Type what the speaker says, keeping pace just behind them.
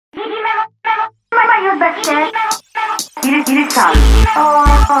Mon maillot de basket. Il est sale. Oh,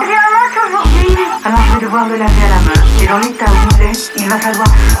 j'ai un match aujourd'hui. Alors je vais devoir me laver à la main. Et dans l'état où il est, il va falloir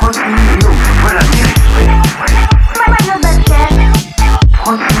frotter. Non, voilà, Mir Express. Mon maillot de basket.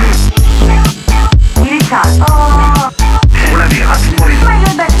 Frotter. Il est sale. Oh, Pour laver rapidement les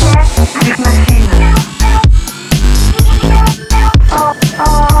maillot de basket. Mir machine. Oh,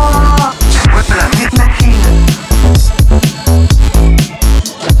 oh, Voilà, Mir machine.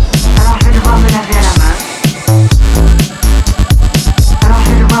 Alors je vais devoir me laver à la main. Alors je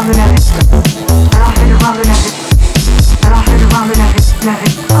vais devoir me laver. Alors je vais devoir me laver. Alors je vais devoir me laver.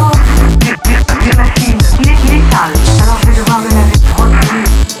 Oh, Mir machine. il est sale. Alors je vais devoir me laver. Frotter.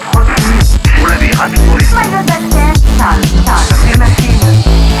 Pour laver rapidement les Maillot de basket. Sale. Mir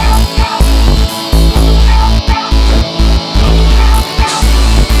machine.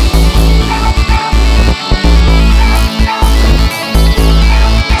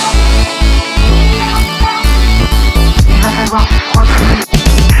 Il va falloir frotter.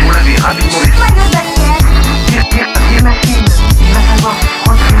 Pour laver rapidement les Maillot de basket. Mir machine. Il va falloir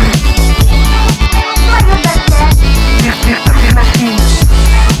frotter. Maillot de basket. Mir machine.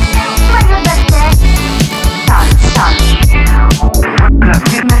 Maillot de basket. Sale. Voilà,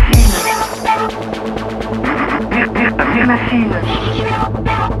 Mir machine. Mir machine.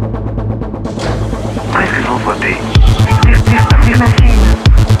 Presque sans frotter. Mir machine.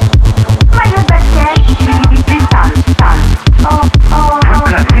 Maillot de basket. Il est sale. Oh, oh,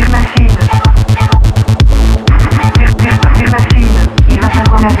 Voilà, Mir machine. Mir machine. Il va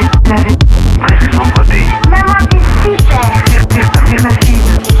falloir laver. Presque sans frotter. Maman, c'est super. Mir machine.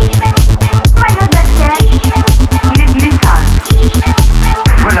 Maillot de basket. Il est sale.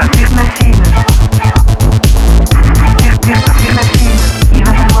 Voilà, Mir machine. Mir machine. Il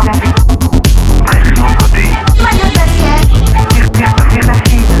va falloir laver. Presque sans frotter. Maillot de basket. Mir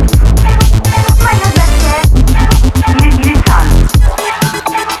machine. Maillot de basket. Il est sale.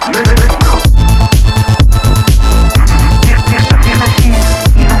 Maintenant. Mir machine.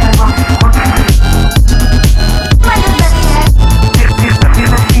 Il va falloir frotter. Maillot de basket. Mir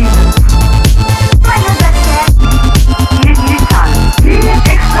machine. Maillot de basket. Il est sale. Mir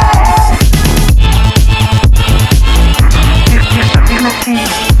Express. Mir machine.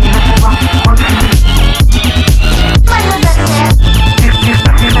 Il va falloir frotter. Maillot de basket.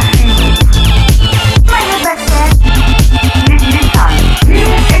 Mir machine. Maillot de basket. Il est sale.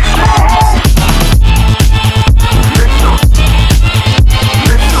 Mir Express.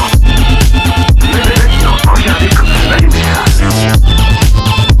 Maintenant, regardez comme ce maillot est sale.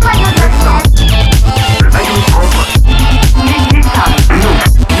 Maillot de basket. Le maillot est propre. Il est sale. Non,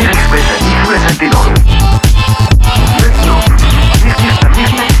 Mir Express a dit faut la jeter dans l'eau. Maintenant,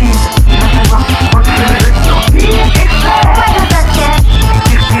 Mir machine. Il va falloir frotter. maintenant, Mir Express. Maillot de basket.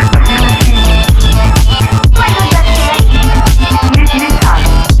 Mir machine. Maillot de basket. Il est sale.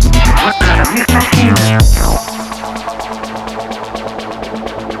 Voilà, Mir machine.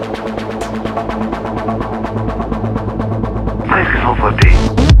 Presque sans frotter.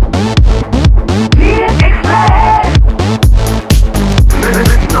 Mir Express.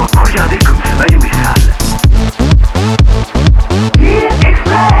 Maintenant, regardez comme ce maillot est sale.